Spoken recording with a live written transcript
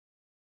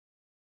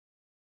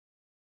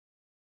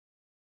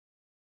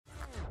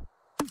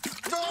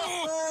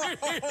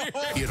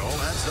It all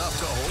adds up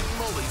to Holy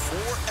Moly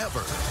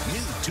Forever.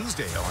 New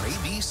Tuesday on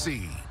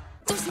ABC.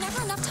 There's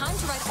never enough time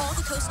to ride all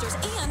the coasters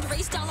and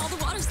race down all the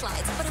water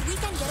slides, but a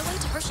weekend getaway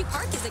to Hershey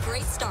Park is a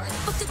great start.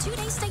 Book the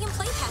 2-day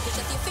stay-and-play package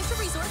at the official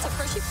resorts of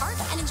Hershey Park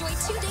and enjoy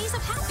 2 days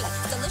of happy,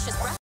 delicious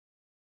breakfast.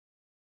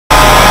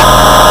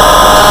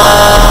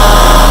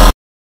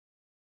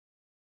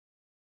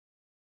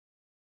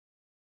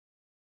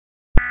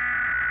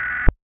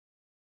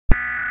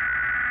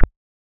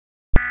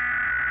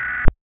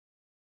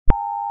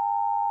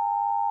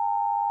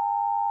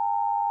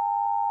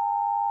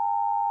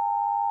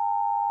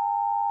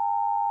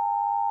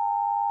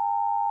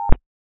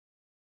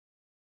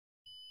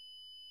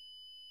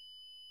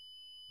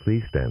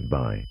 Please stand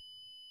by.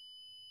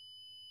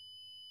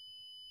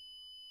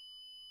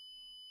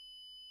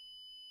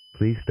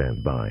 Please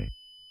stand by.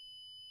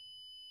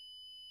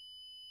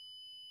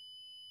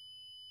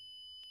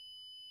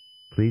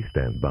 Please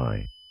stand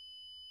by.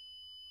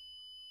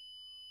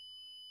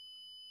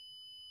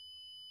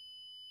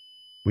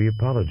 We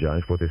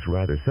apologize for this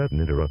rather sudden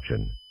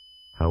interruption.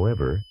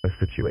 However, a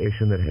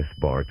situation that has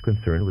sparked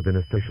concern within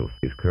officials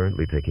is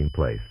currently taking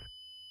place.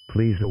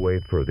 Please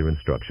await further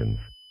instructions.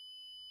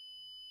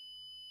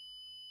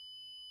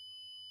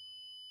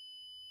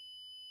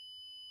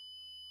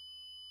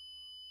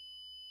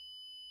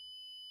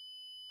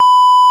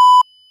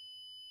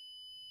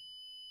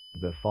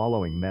 The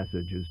following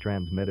message is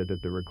transmitted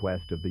at the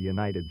request of the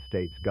United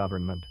States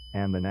government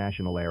and the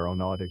National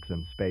Aeronautics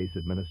and Space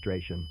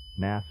Administration,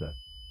 NASA.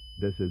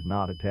 This is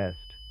not a test.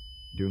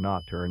 Do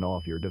not turn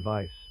off your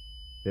device.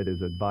 It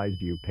is advised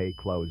you pay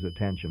close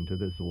attention to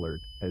this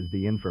alert, as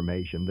the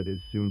information that is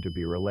soon to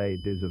be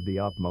relayed is of the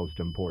utmost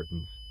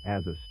importance,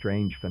 as a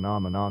strange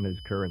phenomenon is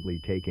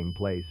currently taking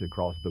place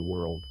across the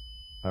world.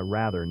 A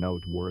rather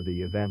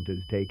noteworthy event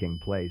is taking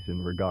place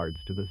in regards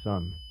to the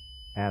sun.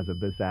 As of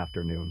this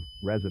afternoon,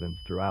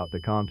 residents throughout the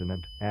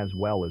continent, as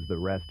well as the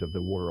rest of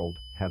the world,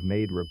 have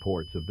made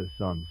reports of the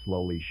sun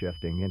slowly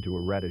shifting into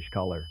a reddish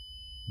color.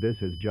 This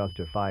has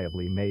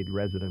justifiably made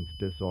residents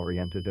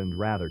disoriented and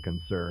rather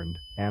concerned,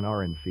 and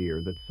are in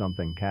fear that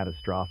something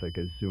catastrophic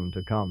is soon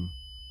to come.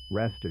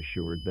 Rest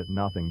assured that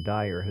nothing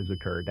dire has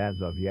occurred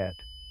as of yet.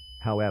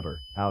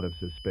 However, out of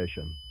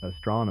suspicion,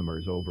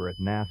 astronomers over at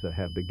NASA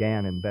have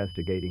began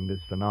investigating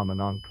this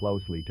phenomenon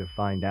closely to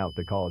find out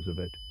the cause of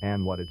it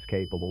and what it's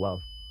capable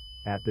of.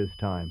 At this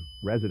time,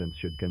 residents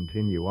should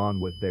continue on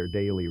with their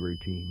daily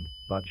routine,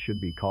 but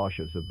should be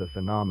cautious of the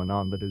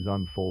phenomenon that is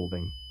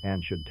unfolding,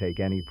 and should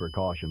take any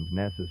precautions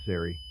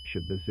necessary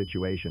should the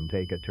situation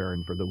take a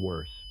turn for the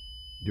worse.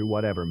 Do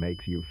whatever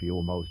makes you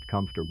feel most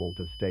comfortable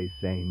to stay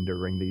sane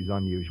during these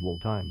unusual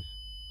times.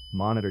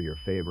 Monitor your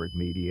favorite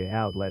media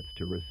outlets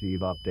to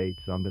receive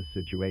updates on this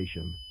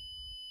situation.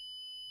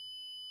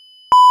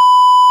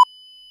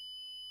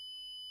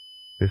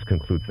 This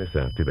concludes this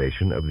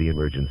activation of the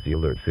emergency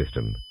alert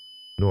system.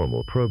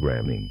 Normal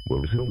programming will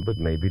resume but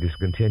may be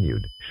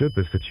discontinued should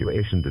the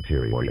situation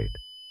deteriorate.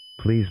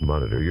 Please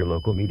monitor your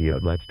local media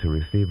outlets to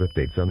receive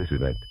updates on this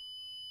event.